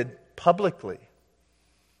confronted publicly.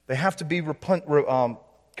 They have to be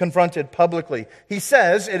confronted publicly. He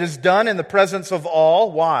says it is done in the presence of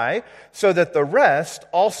all. Why? So that the rest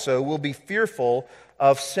also will be fearful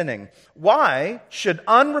of sinning. Why should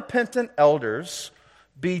unrepentant elders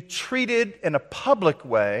be treated in a public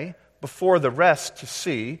way before the rest to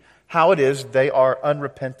see how it is they are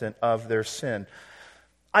unrepentant of their sin?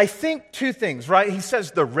 I think 2 things, right? He says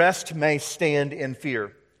the rest may stand in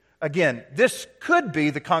fear. Again, this could be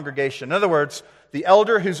the congregation. In other words, the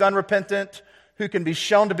elder who's unrepentant, who can be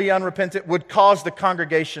shown to be unrepentant, would cause the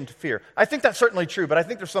congregation to fear. I think that's certainly true, but I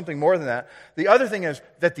think there's something more than that. The other thing is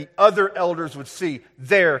that the other elders would see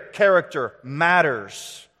their character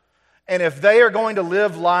matters. And if they are going to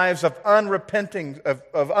live lives of unrepentance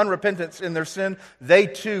in their sin, they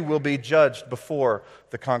too will be judged before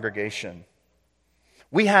the congregation.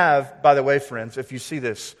 We have, by the way, friends, if you see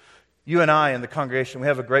this, you and I in the congregation, we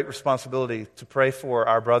have a great responsibility to pray for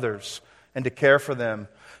our brothers and to care for them,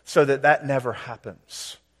 so that never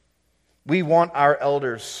happens. We want our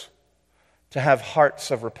elders to have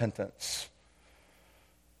hearts of repentance.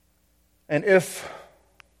 And if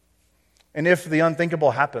the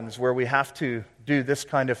unthinkable happens, where we have to do this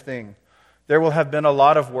kind of thing, there will have been a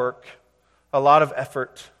lot of work, a lot of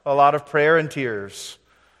effort, a lot of prayer and tears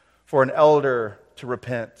for an elder to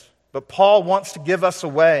repent. But Paul wants to give us a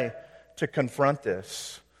way to confront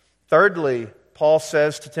this. Thirdly, Paul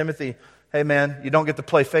says to Timothy, hey man, you don't get to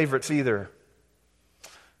play favorites either.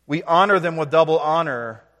 We honor them with double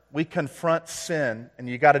honor. We confront sin, and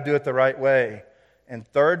you got to do it the right way. And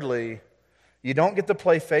thirdly, you don't get to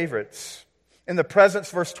play favorites. In the presence,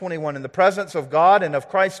 verse 21, in the presence of God and of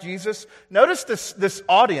Christ Jesus, notice this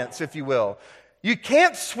audience, if you will. You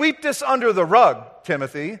can't sweep this under the rug,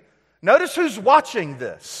 Timothy. Notice who's watching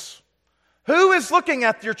this. Who is looking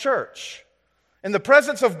at your church? In the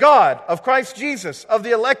presence of God, of Christ Jesus, of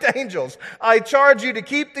the elect angels, I charge you to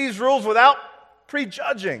keep these rules without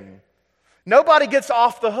prejudging. Nobody gets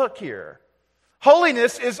off the hook here.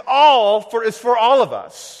 Holiness is for all of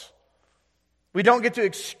us. We don't get to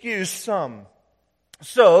excuse some.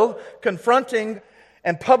 So, confronting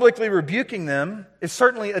and publicly rebuking them is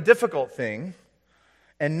certainly a difficult thing,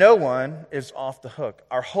 and no one is off the hook.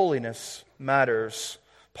 Our holiness matters.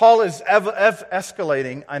 Paul is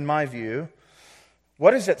escalating, in my view,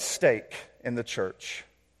 what is at stake in the church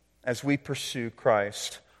as we pursue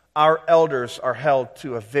Christ. Our elders are held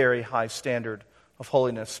to a very high standard of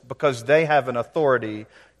holiness because they have an authority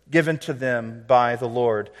given to them by the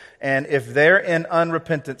Lord. And if they're in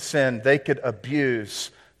unrepentant sin, they could abuse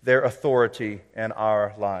their authority in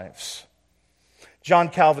our lives. John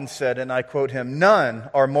Calvin said, and I quote him, "None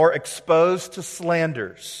are more exposed to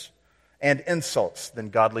slanders and insults than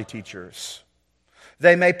godly teachers.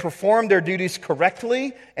 They may perform their duties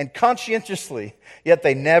correctly and conscientiously, yet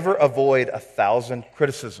they never avoid 1,000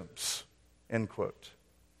 criticisms." End quote.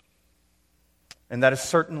 And that is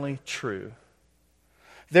certainly true.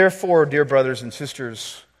 Therefore, dear brothers and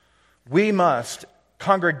sisters, we must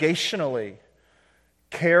congregationally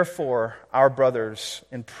care for our brothers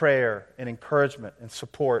in prayer and encouragement and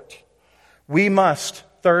support. We must,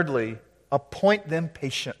 thirdly, appoint them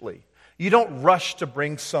patiently. You don't rush to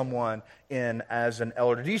bring someone in as an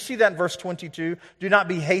elder. Do you see that in verse 22? Do not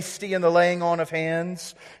be hasty in the laying on of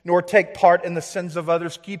hands, nor take part in the sins of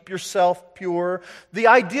others. Keep yourself pure. The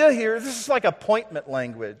idea here, this is like appointment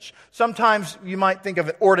language. Sometimes you might think of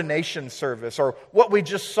an ordination service, or what we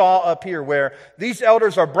just saw up here, where these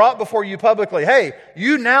elders are brought before you publicly. Hey,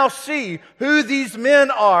 you now see who these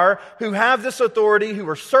men are who have this authority, who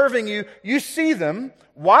are serving you. You see them,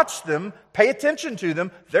 watch them, pay attention to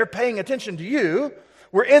them. They're paying attention to you.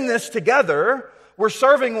 We're in this together. We're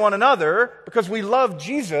serving one another because we love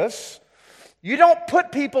Jesus. You don't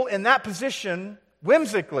put people in that position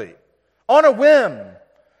whimsically, on a whim.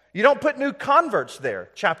 You don't put new converts there,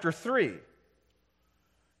 chapter 3.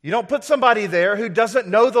 You don't put somebody there who doesn't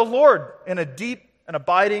know the Lord in a deep and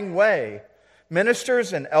abiding way.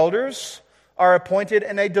 Ministers and elders are appointed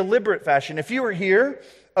in a deliberate fashion. If you were here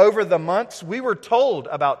over the months, we were told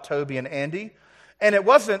about Toby and Andy. And it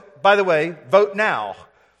wasn't, by the way, vote now.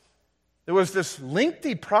 There was this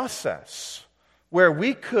lengthy process where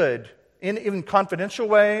we could, in even confidential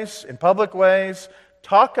ways, in public ways,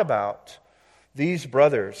 talk about these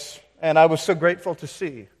brothers. And I was so grateful to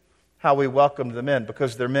see how we welcomed them in,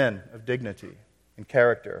 because they're men of dignity and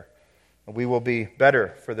character. And we will be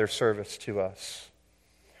better for their service to us.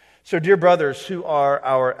 So, dear brothers who are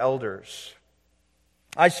our elders,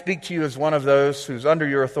 I speak to you as one of those who's under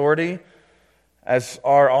your authority, as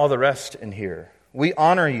are all the rest in here. We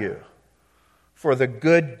honor you for the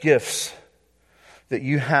good gifts that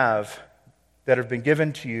you have that have been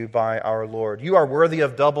given to you by our Lord. You are worthy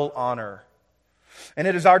of double honor. And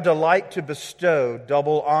it is our delight to bestow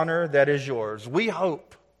double honor that is yours. We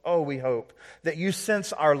hope that you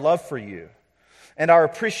sense our love for you and our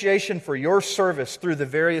appreciation for your service through the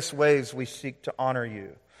various ways we seek to honor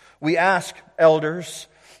you. We ask, elders,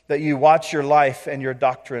 that you watch your life and your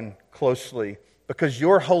doctrine closely, because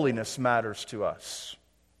your holiness matters to us.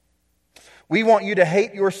 We want you to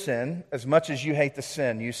hate your sin as much as you hate the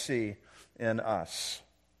sin you see in us.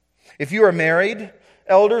 If you are married,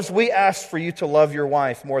 elders, we ask for you to love your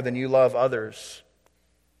wife more than you love others.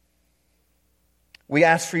 We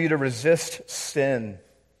ask for you to resist sin.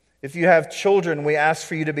 If you have children, we ask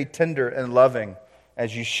for you to be tender and loving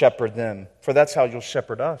as you shepherd them, for that's how you'll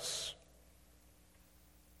shepherd us.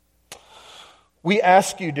 We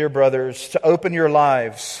ask you, dear brothers, to open your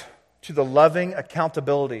lives to the loving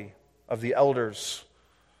accountability of the elders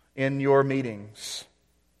in your meetings.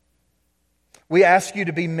 We ask you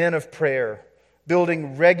to be men of prayer,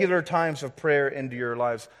 building regular times of prayer into your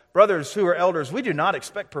lives. Brothers who are elders, we do not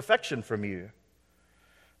expect perfection from you,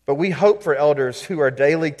 but we hope for elders who are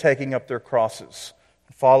daily taking up their crosses,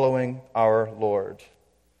 following our Lord.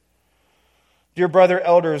 Dear brother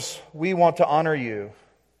elders, we want to honor you.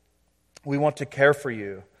 We want to care for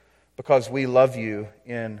you because we love you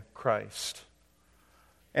in Christ.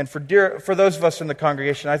 And for those of us in the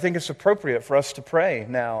congregation, I think it's appropriate for us to pray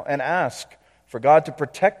now and ask for God to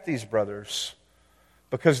protect these brothers,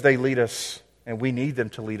 because they lead us and we need them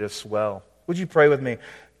to lead us well. Would you pray with me?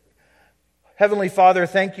 Heavenly Father,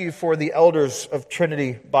 thank you for the elders of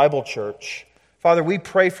Trinity Bible Church. Father, we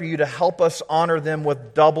pray for you to help us honor them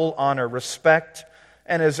with double honor, respect,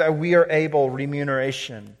 and as we are able,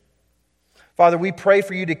 remuneration. Father, we pray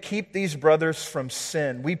for you to keep these brothers from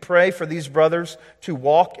sin. We pray for these brothers to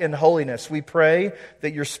walk in holiness. We pray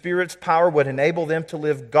that your Spirit's power would enable them to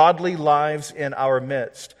live godly lives in our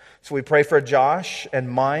midst. So we pray for Josh and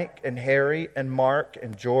Mike and Harry and Mark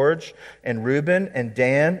and George and Reuben and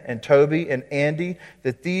Dan and Toby and Andy,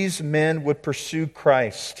 that these men would pursue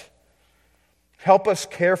Christ. Help us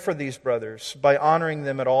care for these brothers by honoring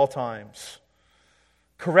them at all times,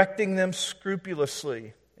 correcting them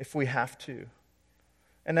scrupulously if we have to.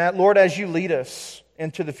 And that, Lord, as you lead us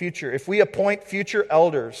into the future, if we appoint future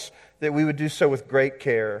elders, that we would do so with great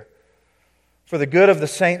care. For the good of the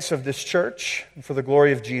saints of this church and for the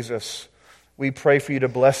glory of Jesus, we pray for you to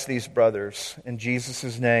bless these brothers. In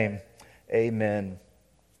Jesus' name, amen.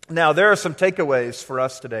 Now, there are some takeaways for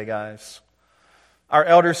us today, guys. Our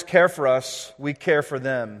elders care for us, we care for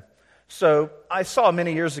them. So I saw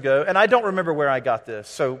many years ago, and I don't remember where I got this.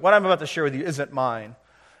 So what I'm about to share with you isn't mine,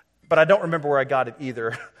 but I don't remember where I got it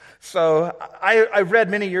either. So I read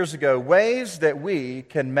many years ago ways that we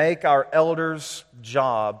can make our elders'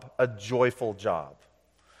 job a joyful job.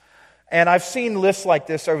 And I've seen lists like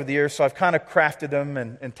this over the years, so I've kind of crafted them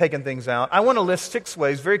and taken things out. I want to list 6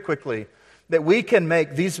 ways very quickly that we can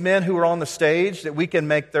make these men who are on the stage, that we can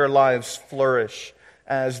make their lives flourish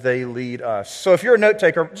as they lead us. So if you're a note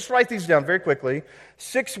taker, just write these down very quickly.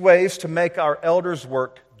 6 ways to make our elders'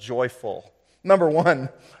 work joyful. Number 1,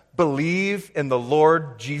 believe in the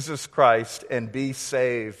Lord Jesus Christ and be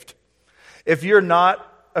saved. If you're not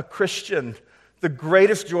a Christian, the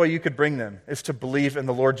greatest joy you could bring them is to believe in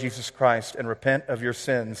the Lord Jesus Christ and repent of your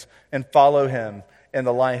sins and follow Him in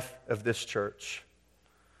the life of this church.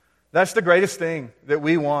 That's the greatest thing that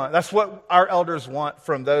we want. That's what our elders want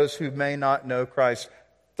from those who may not know Christ.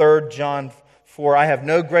 3 John 4, I have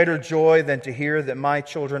no greater joy than to hear that my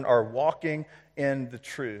children are walking in the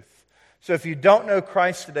truth. So if you don't know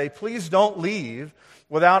Christ today, please don't leave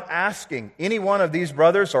without asking any one of these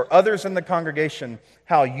brothers or others in the congregation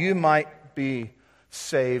how you might be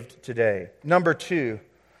saved today. Number 2,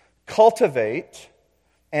 cultivate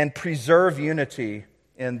and preserve unity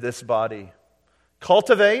in this body.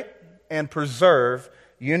 Cultivate and preserve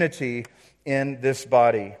unity in this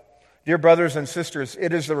body. Dear brothers and sisters,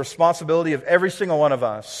 it is the responsibility of every single one of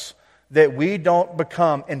us that we don't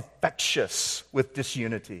become infectious with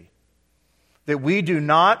disunity. That we do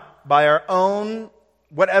not, by our own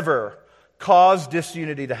whatever, cause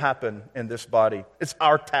disunity to happen in this body. It's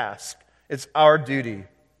our task. It's our duty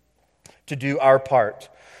to do our part.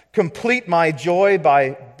 Complete my joy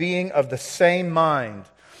by being of the same mind,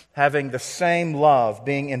 having the same love,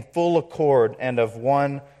 being in full accord and of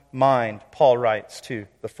one mind, Paul writes to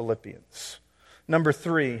the Philippians. Number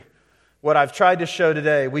 3, what I've tried to show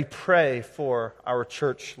today, we pray for our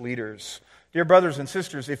church leaders. Dear brothers and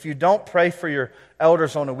sisters, if you don't pray for your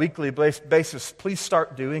elders on a weekly basis, please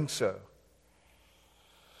start doing so.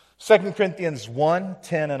 2 Corinthians 1,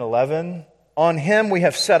 10 and 11, on Him we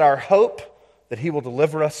have set our hope that He will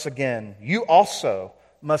deliver us again. You also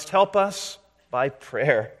must help us by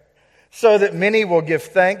prayer, so that many will give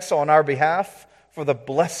thanks on our behalf for the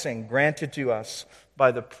blessing granted to us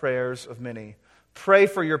by the prayers of many. Pray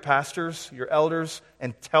for your pastors, your elders,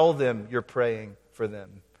 and tell them you're praying for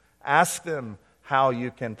them. Ask them how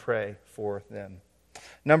you can pray for them.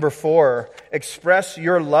 Number 4, express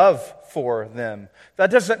your love for them.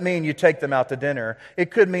 That doesn't mean you take them out to dinner.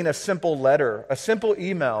 It could mean a simple letter, a simple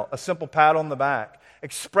email, a simple pat on the back,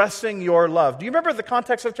 expressing your love. Do you remember the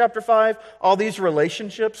context of chapter 5? All these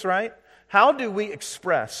relationships, right? How do we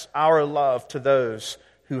express our love to those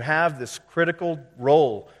who have this critical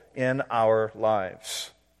role in our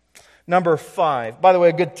lives? Number 5. By the way,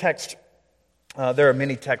 a good text. There are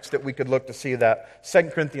many texts that we could look to see that. 2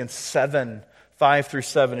 Corinthians 7, 5 through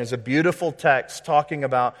 7 is a beautiful text talking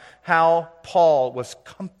about how Paul was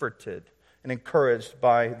comforted and encouraged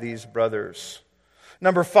by these brothers.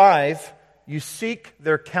 Number 5, you seek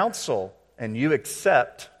their counsel and you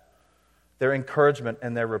accept their encouragement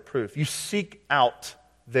and their reproof. You seek out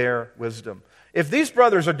their wisdom. If these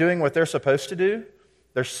brothers are doing what they're supposed to do,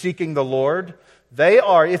 they're seeking the Lord, they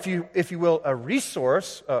are, if you will, a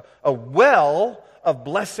resource, a well of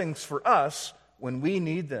blessings for us when we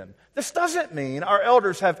need them. This doesn't mean our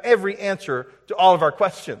elders have every answer to all of our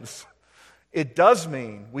questions. It does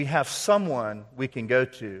mean we have someone we can go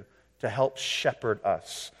to help shepherd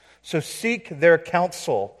us. So seek their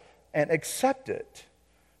counsel and accept it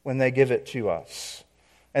when they give it to us.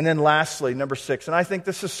 And then lastly, number 6, and I think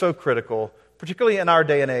this is so critical, particularly in our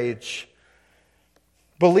day and age,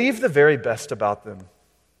 believe the very best about them.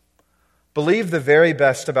 Believe the very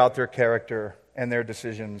best about their character and their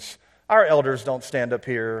decisions. Our elders don't stand up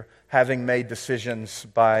here having made decisions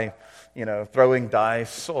by, throwing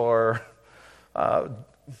dice or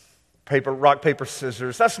rock, paper,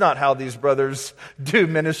 scissors. That's not how these brothers do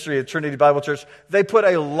ministry at Trinity Bible Church. They put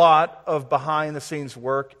a lot of behind-the-scenes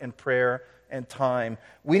work and prayer and time.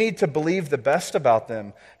 We need to believe the best about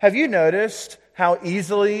them. Have you noticed how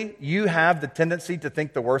easily you have the tendency to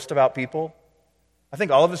think the worst about people? I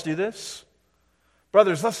think all of us do this.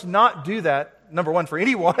 Brothers, let's not do that, number 1, for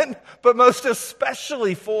anyone, but most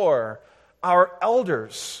especially for our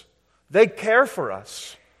elders. They care for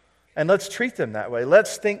us. And let's treat them that way.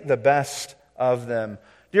 Let's think the best of them.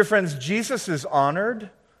 Dear friends, Jesus is honored,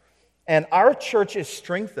 and our church is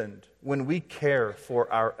strengthened when we care for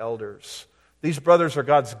our elders. These brothers are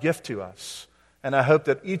God's gift to us, and I hope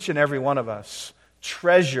that each and every one of us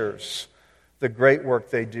treasures the great work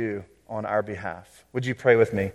they do on our behalf. Would you pray with me?